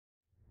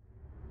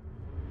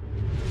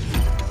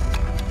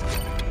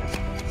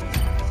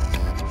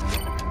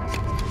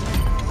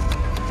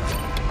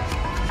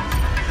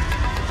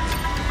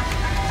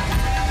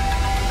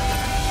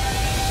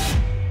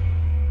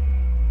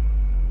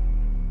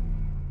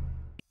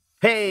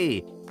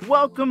Hey,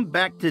 welcome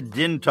back to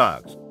Din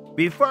Talks.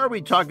 Before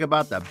we talk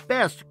about the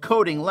best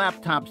coding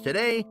laptops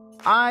today,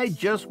 I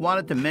just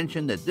wanted to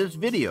mention that this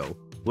video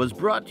was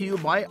brought to you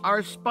by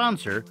our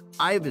sponsor,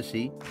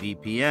 Privacy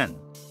VPN.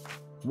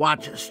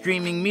 Watch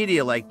streaming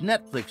media like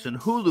Netflix and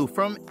Hulu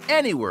from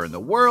anywhere in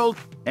the world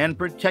and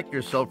protect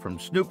yourself from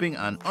snooping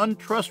on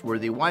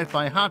untrustworthy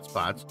Wi-Fi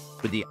hotspots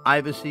with the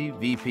Privacy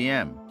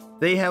VPN.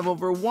 They have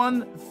over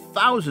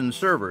 1,000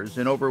 servers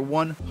in over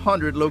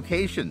 100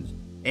 locations,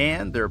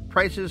 and their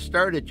prices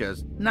start at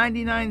just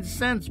 99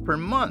 cents per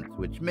month,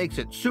 which makes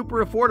it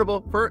super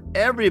affordable for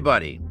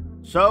everybody.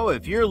 So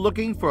if you're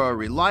looking for a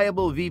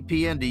reliable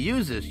VPN to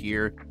use this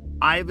year,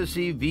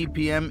 Privacy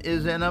VPN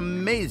is an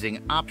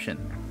amazing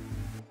option.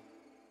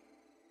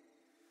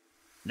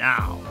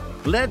 Now,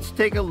 let's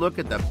take a look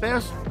at the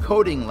best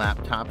coding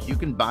laptops you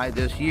can buy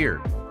this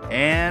year.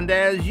 And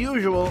as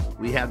usual,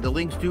 we have the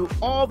links to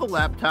all the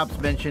laptops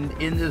mentioned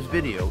in this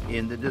video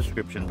in the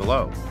description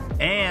below.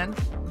 And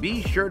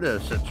be sure to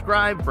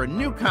subscribe for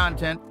new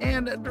content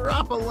and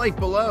drop a like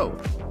below.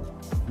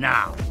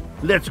 Now,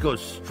 let's go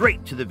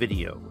straight to the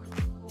video.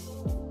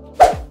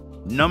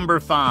 Number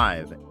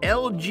 5,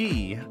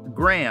 LG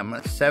Gram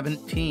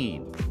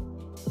 17.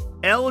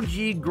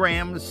 LG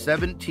Gram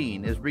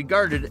 17 is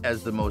regarded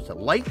as the most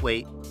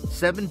lightweight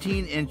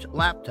 17-inch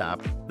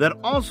laptop that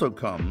also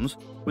comes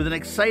with an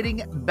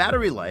exciting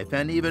battery life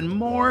and even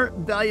more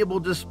valuable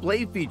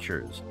display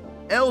features.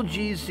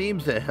 LG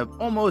seems to have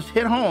almost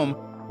hit home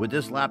with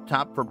this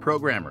laptop for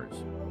programmers.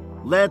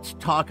 Let's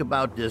talk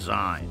about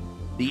design.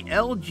 The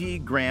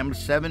LG Gram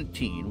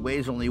 17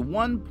 weighs only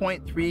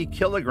 1.3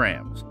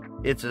 kilograms.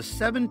 It's a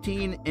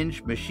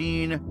 17-inch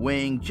machine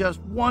weighing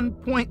just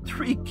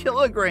 1.3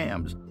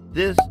 kilograms.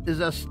 This is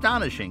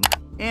astonishing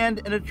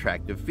and an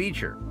attractive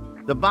feature.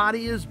 The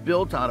body is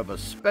built out of a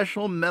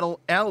special metal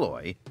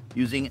alloy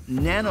using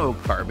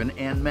nanocarbon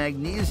and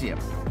magnesium.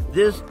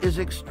 This is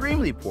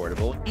extremely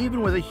portable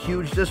even with a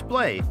huge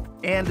display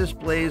and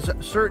displays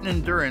certain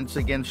endurance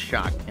against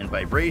shock and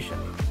vibration.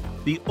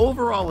 The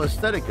overall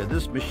aesthetic of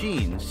this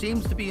machine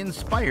seems to be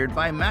inspired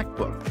by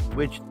MacBook,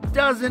 which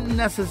doesn't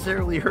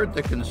necessarily hurt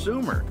the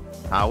consumer.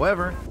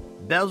 However,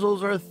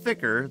 bezels are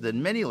thicker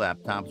than many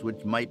laptops,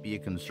 which might be a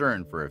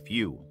concern for a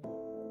few.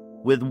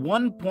 With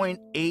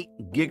 1.8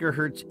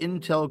 GHz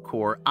Intel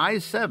Core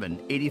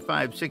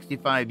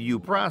i7-8565U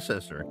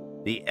processor,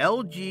 the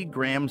LG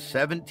Gram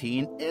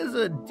 17 is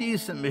a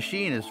decent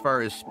machine as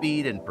far as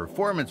speed and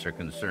performance are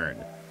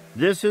concerned.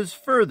 This is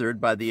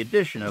furthered by the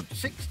addition of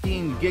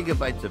 16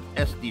 GB of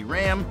SD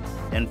RAM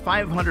and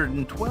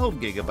 512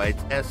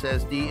 GB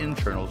SSD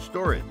internal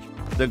storage.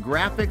 The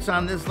graphics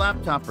on this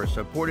laptop are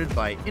supported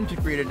by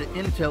integrated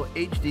Intel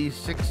HD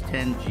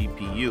 610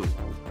 GPU.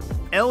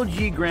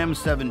 LG Gram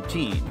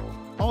 17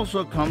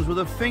 also comes with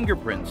a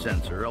fingerprint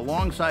sensor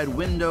alongside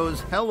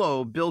Windows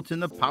Hello built in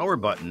the power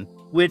button,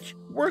 which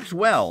works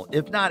well,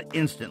 if not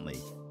instantly.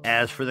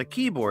 As for the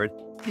keyboard,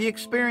 the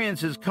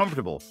experience is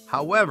comfortable.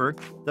 However,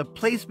 the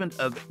placement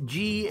of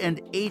G and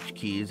H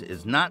keys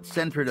is not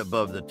centered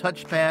above the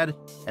touchpad,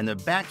 and the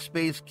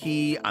backspace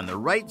key on the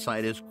right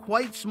side is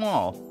quite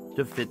small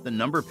to fit the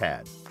number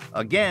pad.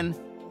 Again,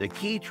 the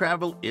key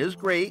travel is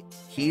great,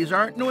 keys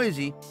aren't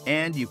noisy,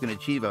 and you can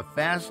achieve a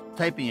fast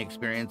typing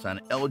experience on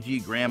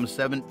LG Gram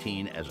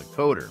 17 as a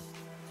coder.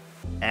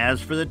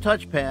 As for the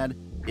touchpad,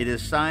 it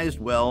is sized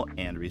well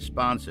and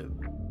responsive.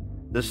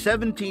 The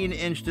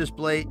 17-inch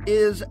display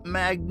is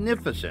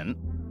magnificent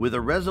with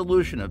a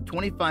resolution of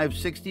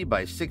 2560 by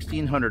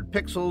 1600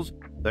 pixels.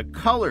 The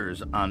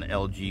colors on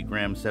LG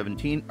Gram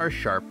 17 are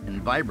sharp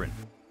and vibrant.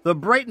 The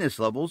brightness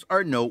levels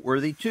are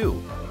noteworthy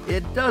too.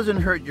 It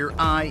doesn't hurt your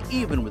eye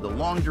even with a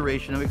long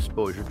duration of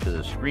exposure to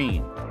the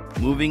screen.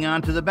 Moving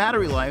on to the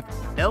battery life,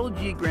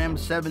 LG Gram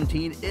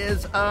 17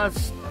 is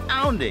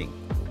astounding,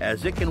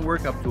 as it can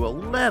work up to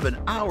 11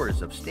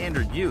 hours of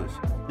standard use.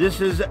 This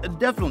is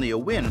definitely a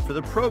win for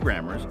the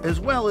programmers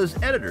as well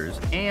as editors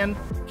and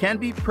can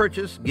be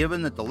purchased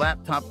given that the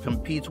laptop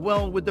competes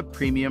well with the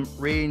premium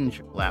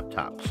range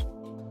laptops.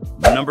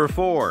 Number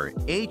 4,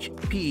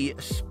 HP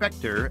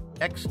Spectre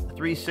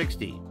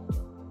X360.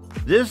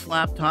 This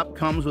laptop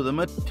comes with a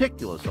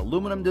meticulous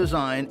aluminum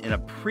design in a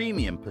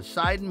premium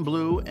Poseidon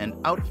blue and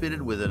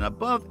outfitted with an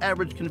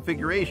above-average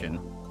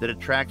configuration that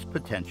attracts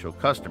potential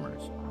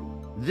customers.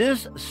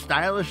 This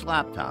stylish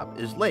laptop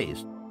is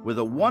laced with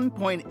a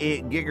 1.8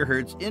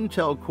 GHz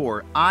Intel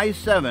Core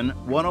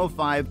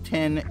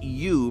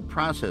i7-10510U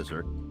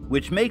processor,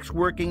 which makes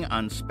working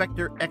on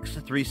Spectre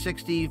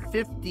X360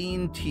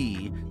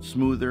 15T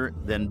smoother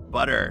than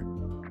butter.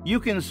 You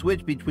can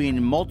switch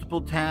between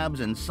multiple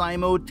tabs and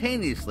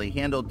simultaneously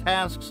handle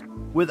tasks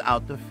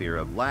without the fear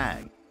of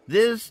lag.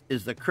 This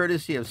is the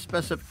courtesy of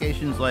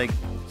specifications like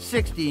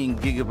 16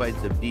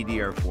 GB of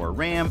DDR4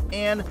 RAM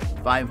and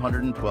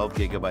 512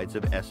 GB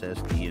of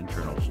SSD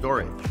internal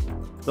storage.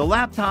 The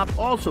laptop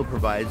also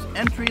provides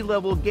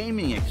entry-level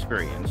gaming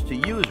experience to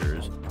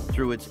users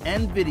through its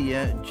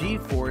NVIDIA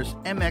GeForce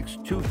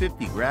MX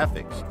 250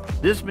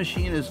 graphics. This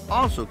machine is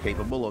also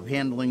capable of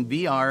handling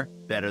VR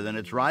better than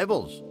its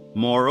rivals.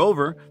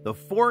 Moreover, the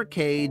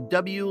 4K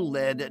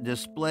WLED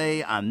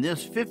display on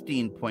this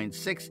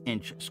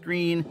 15.6-inch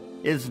screen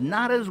is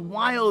not as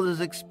wild as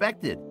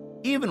expected.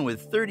 Even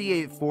with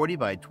 3840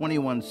 by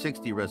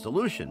 2160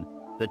 resolution,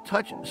 the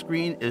touch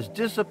screen is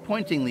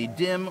disappointingly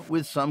dim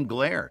with some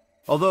glare,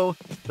 although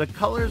the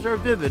colors are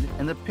vivid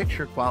and the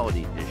picture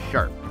quality is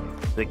sharp.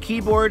 The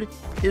keyboard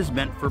is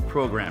meant for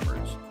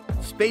programmers.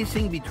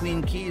 Spacing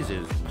between keys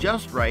is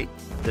just right,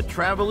 the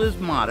travel is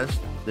modest,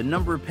 the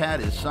number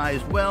pad is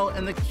sized well,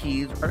 and the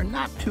keys are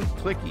not too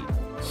clicky.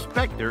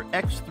 Spectre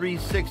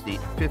X360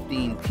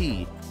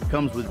 15T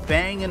comes with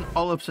Bang &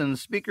 Olufsen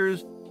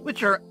speakers,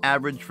 which are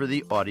average for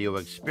the audio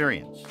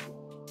experience.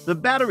 The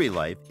battery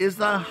life is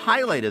the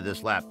highlight of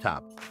this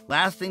laptop,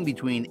 lasting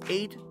between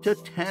 8 to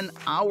 10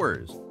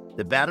 hours.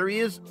 The battery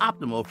is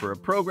optimal for a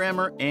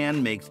programmer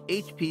and makes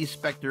HP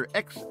Spectre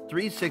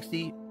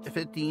X360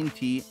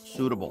 15T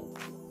suitable.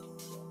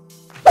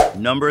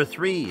 Number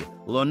 3.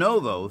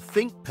 Lenovo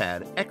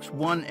ThinkPad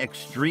X1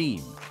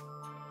 Extreme.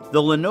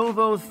 The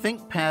Lenovo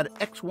ThinkPad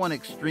X1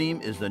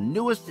 Extreme is the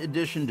newest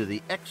addition to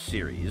the X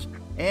series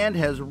and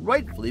has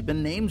rightfully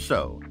been named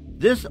so.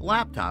 This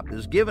laptop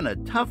is given a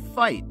tough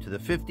fight to the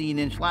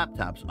 15-inch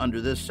laptops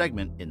under this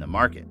segment in the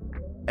market.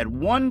 At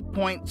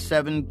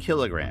 1.7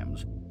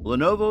 kilograms,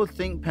 Lenovo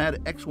ThinkPad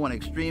X1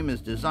 Extreme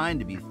is designed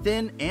to be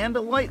thin and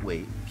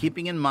lightweight,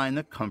 keeping in mind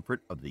the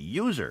comfort of the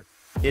user.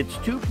 Its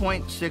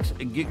 2.6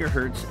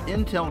 GHz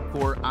Intel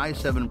Core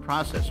i7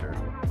 processor,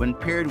 when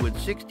paired with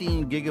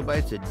 16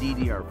 GB of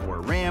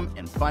DDR4 RAM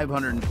and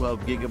 512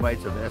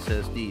 GB of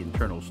SSD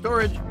internal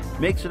storage,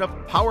 makes it a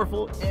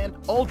powerful and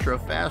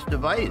ultra-fast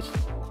device.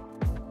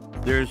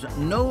 There's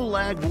no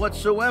lag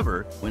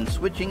whatsoever when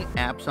switching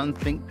apps on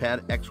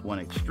ThinkPad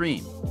X1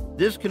 Extreme.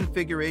 This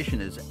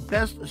configuration is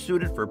best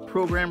suited for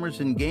programmers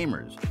and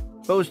gamers,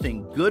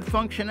 boasting good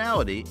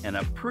functionality and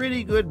a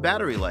pretty good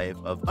battery life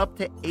of up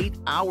to 8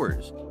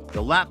 hours.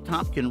 The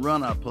laptop can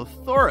run a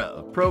plethora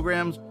of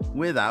programs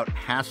without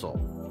hassle.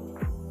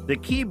 The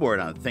keyboard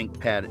on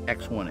ThinkPad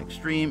X1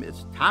 Extreme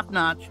is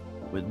top-notch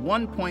with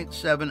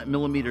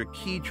 1.7mm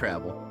key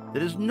travel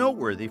that is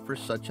noteworthy for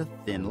such a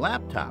thin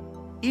laptop.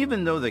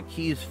 Even though the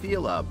keys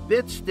feel a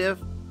bit stiff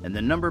and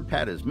the number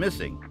pad is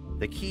missing,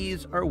 the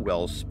keys are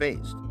well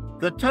spaced.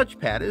 The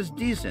touchpad is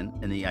decent,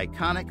 and the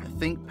iconic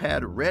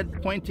ThinkPad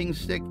red pointing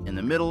stick in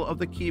the middle of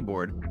the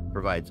keyboard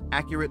provides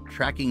accurate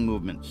tracking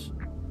movements.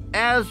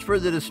 As for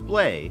the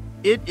display,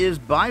 it is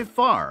by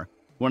far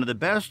one of the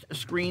best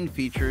screen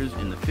features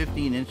in the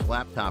 15-inch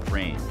laptop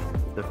range.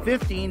 The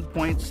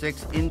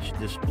 15.6-inch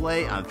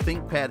display on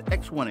ThinkPad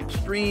X1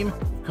 Extreme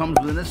comes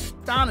with an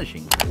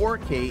astonishing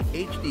 4K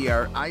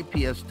HDR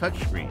IPS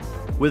touchscreen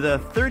with a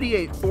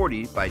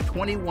 3840 by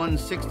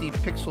 2160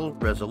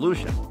 pixel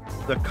resolution.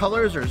 The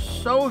colors are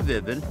so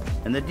vivid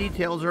and the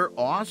details are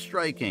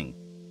awe-striking.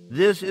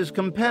 This is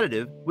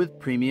competitive with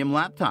premium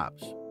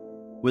laptops.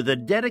 With a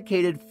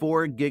dedicated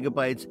 4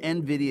 GB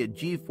NVIDIA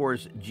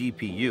GeForce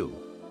GPU,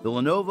 the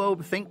Lenovo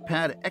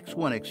ThinkPad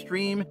X1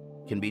 Extreme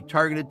can be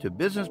targeted to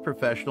business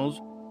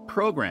professionals,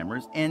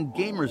 programmers, and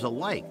gamers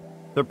alike.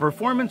 The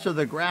performance of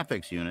the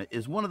graphics unit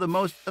is one of the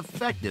most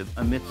effective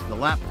amidst the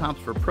laptops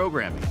for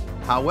programming.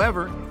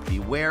 However,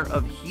 beware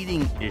of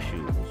heating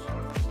issues.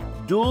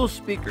 Dual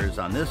speakers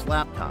on this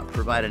laptop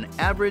provide an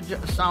average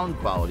sound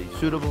quality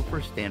suitable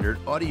for standard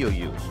audio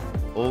use.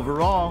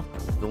 Overall,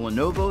 the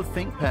Lenovo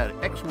ThinkPad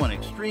X1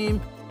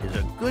 Extreme is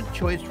a good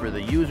choice for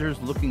the users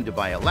looking to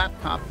buy a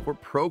laptop for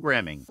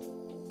programming.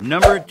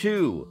 Number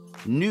 2.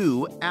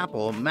 New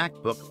Apple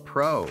MacBook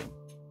Pro.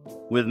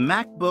 With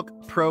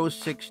MacBook Pro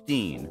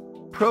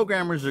 16,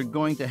 programmers are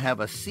going to have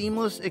a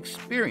seamless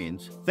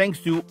experience thanks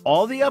to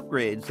all the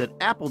upgrades that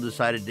Apple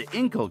decided to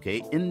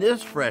inculcate in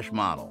this fresh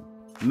model.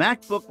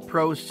 MacBook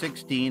Pro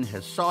 16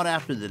 has sought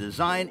after the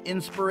design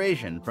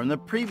inspiration from the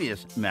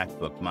previous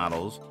MacBook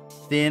models: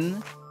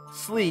 thin,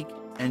 sleek,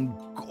 and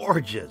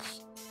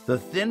gorgeous. The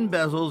thin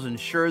bezels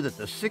ensure that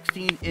the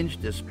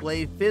 16-inch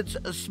display fits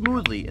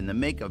smoothly in the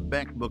make of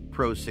MacBook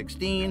Pro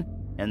 16,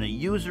 and the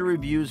user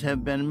reviews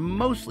have been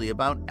mostly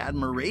about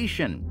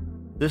admiration.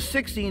 The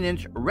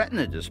 16-inch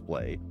Retina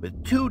display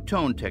with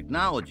two-tone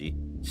technology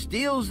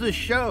steals the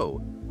show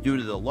due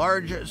to the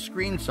large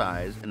screen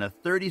size and a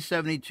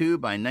 3072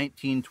 by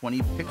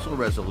 1920 pixel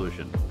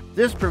resolution.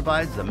 This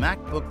provides the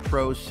MacBook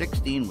Pro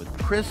 16 with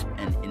crisp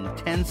and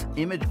intense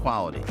image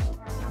quality.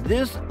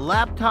 This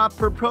laptop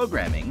for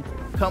programming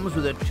comes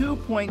with a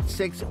 2.6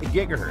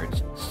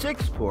 GHz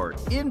 6-core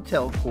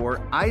Intel Core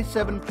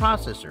i7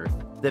 processor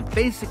that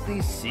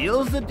basically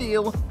seals the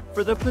deal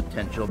for the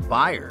potential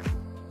buyer.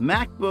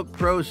 MacBook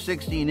Pro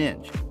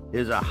 16-inch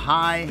is a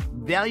high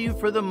value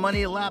for the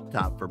money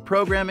laptop for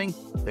programming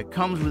that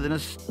comes with an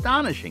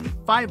astonishing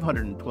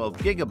 512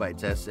 GB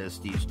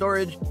SSD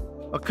storage,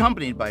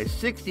 accompanied by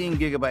 16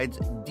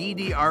 GB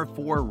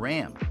DDR4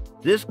 RAM.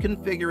 This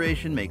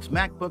configuration makes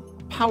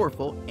MacBook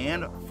powerful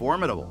and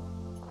formidable.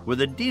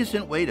 With a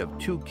decent weight of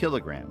 2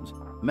 kilograms,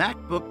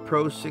 MacBook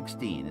Pro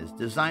 16 is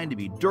designed to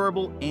be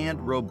durable and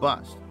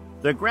robust.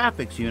 The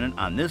graphics unit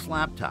on this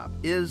laptop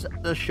is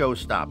the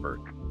showstopper.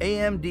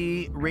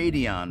 AMD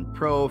Radeon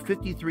Pro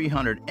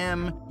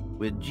 5300M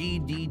with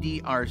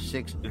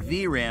GDDR6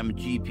 VRAM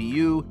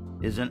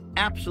GPU is an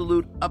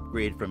absolute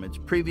upgrade from its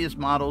previous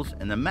models,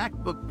 and the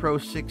MacBook Pro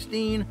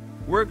 16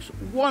 works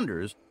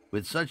wonders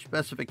with such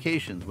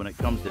specifications when it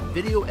comes to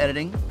video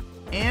editing,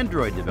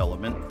 Android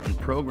development, and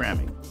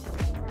programming.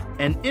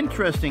 An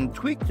interesting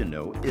tweak to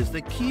note is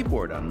the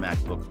keyboard on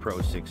MacBook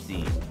Pro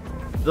 16.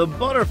 The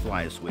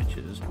butterfly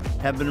switches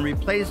have been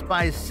replaced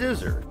by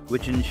scissor,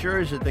 which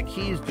ensures that the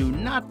keys do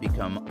not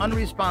become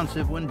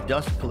unresponsive when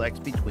dust collects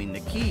between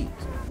the keys.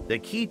 The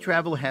key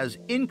travel has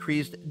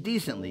increased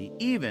decently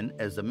even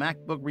as the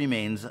MacBook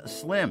remains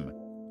slim.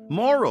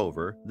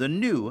 Moreover, the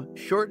new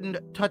shortened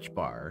touch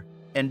bar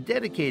and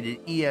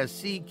dedicated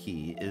ESC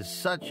key is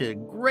such a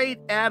great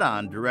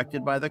add-on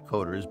directed by the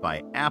coders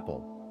by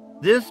Apple.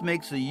 This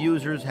makes the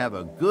users have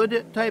a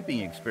good typing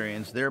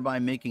experience, thereby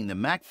making the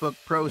MacBook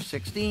Pro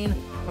 16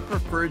 a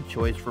preferred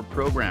choice for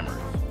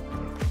programmers.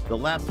 The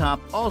laptop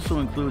also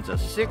includes a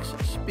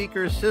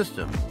 6-speaker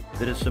system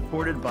that is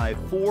supported by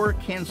 4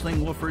 canceling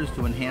woofers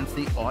to enhance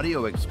the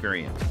audio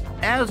experience.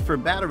 As for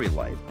battery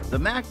life, the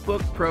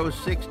MacBook Pro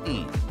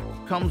 16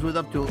 comes with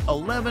up to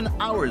 11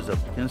 hours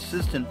of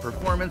consistent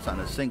performance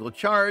on a single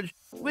charge,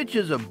 which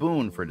is a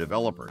boon for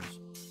developers.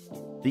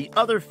 The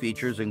other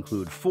features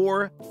include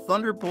 4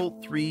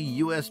 Thunderbolt 3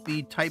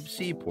 USB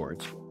Type-C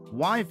ports,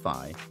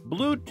 Wi-Fi,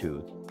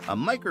 Bluetooth, a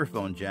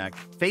microphone jack,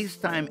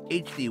 FaceTime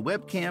HD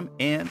webcam,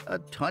 and a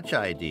Touch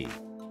ID.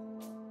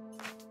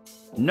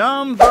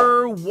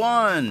 Number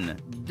 1.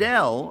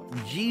 Dell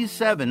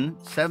G7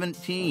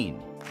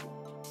 17.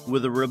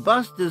 With a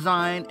robust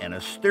design and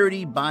a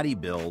sturdy body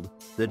build,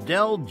 the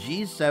Dell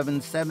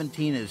G7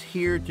 17 is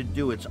here to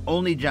do its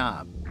only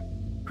job: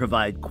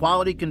 provide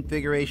quality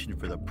configuration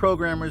for the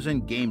programmers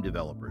and game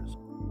developers,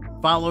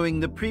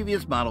 following the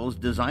previous model's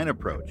design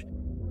approach.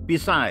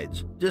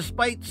 Besides,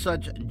 despite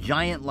such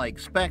giant-like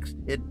specs,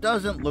 it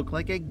doesn't look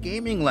like a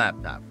gaming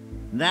laptop.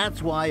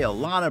 That's why a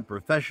lot of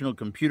professional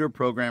computer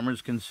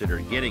programmers consider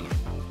getting it.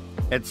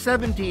 At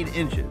 17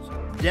 inches,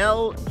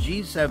 Dell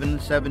G7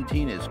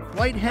 17 is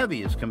quite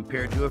heavy as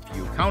compared to a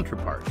few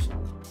counterparts.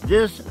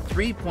 This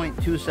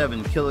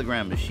 3.27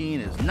 kilogram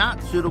machine is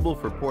not suitable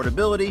for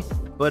portability,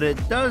 but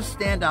it does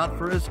stand out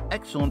for its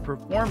excellent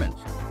performance.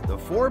 The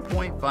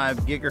 4.5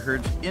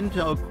 GHz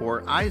Intel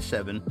Core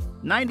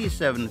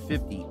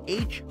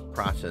i7-9750H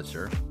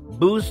processor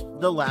boosts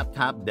the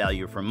laptop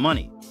value for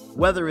money,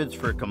 whether it's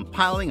for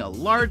compiling a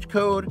large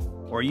code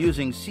or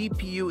using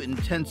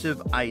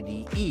CPU-intensive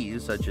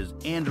IDEs such as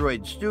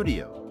Android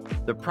Studio.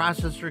 The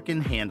processor can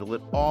handle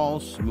it all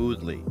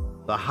smoothly.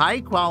 The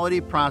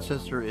high-quality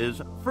processor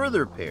is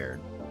further paired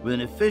with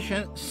an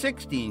efficient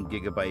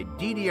 16GB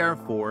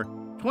DDR4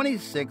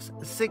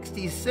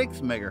 2666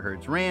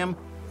 MHz RAM,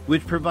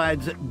 which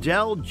provides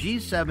Dell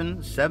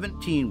G7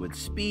 17 with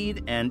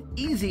speed and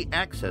easy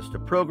access to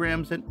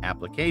programs and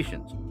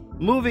applications.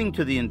 Moving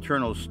to the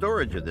internal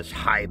storage of this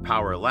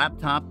high-power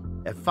laptop,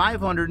 a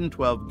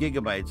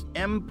 512GB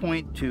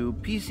M.2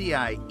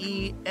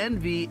 PCIe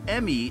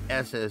NVMe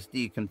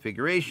SSD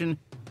configuration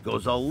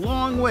goes a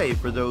long way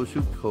for those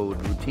who code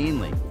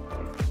routinely.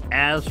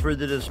 As for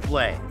the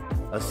display,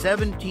 a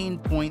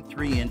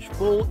 17.3-inch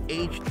Full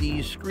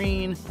HD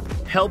screen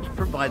helps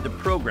provide the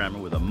programmer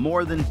with a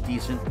more than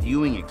decent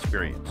viewing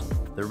experience.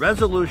 The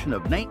resolution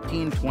of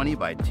 1920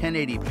 by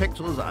 1080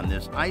 pixels on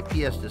this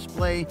IPS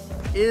display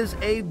is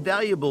a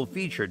valuable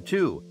feature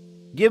too,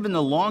 given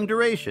the long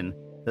duration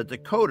that the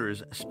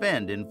coders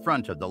spend in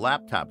front of the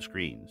laptop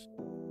screens.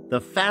 The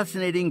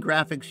fascinating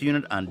graphics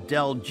unit on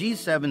Dell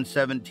G7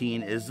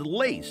 17 is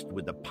laced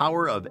with the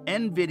power of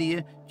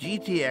NVIDIA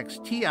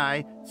GTX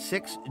TI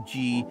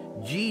 6G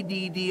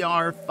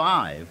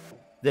GDDR5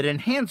 that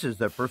enhances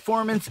the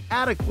performance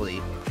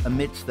adequately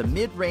amidst the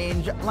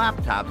mid-range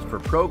laptops for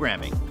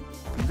programming.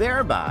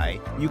 Thereby,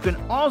 you can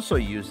also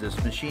use this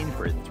machine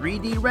for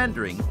 3D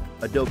rendering,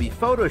 Adobe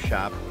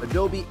Photoshop,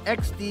 Adobe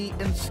XD,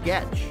 and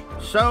Sketch.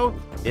 So,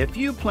 if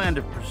you plan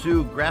to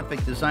pursue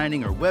graphic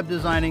designing or web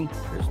designing,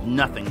 there's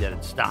nothing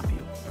that'd stop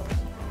you.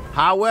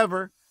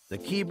 However, the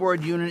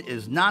keyboard unit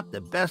is not the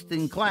best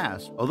in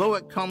class, although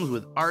it comes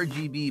with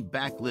RGB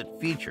backlit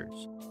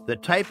features. The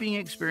typing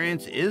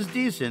experience is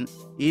decent,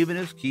 even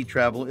as key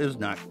travel is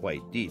not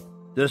quite deep.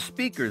 The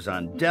speakers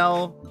on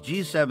Dell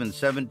G7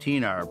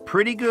 17 are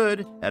pretty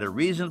good at a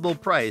reasonable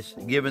price,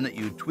 given that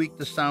you tweak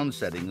the sound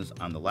settings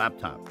on the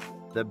laptop.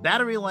 The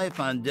battery life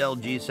on Dell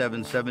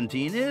G7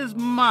 17 is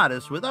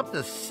modest with up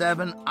to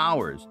 7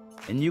 hours,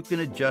 and you can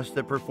adjust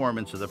the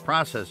performance of the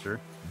processor,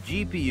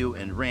 GPU,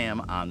 and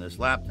RAM on this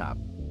laptop.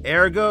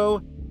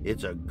 Ergo,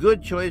 it's a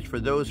good choice for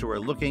those who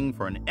are looking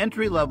for an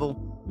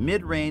entry-level,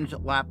 mid-range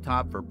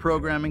laptop for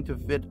programming to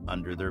fit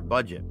under their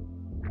budget.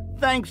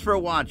 Thanks for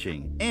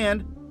watching,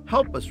 and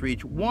help us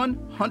reach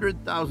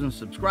 100,000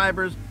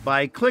 subscribers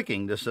by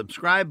clicking the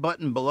subscribe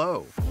button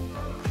below.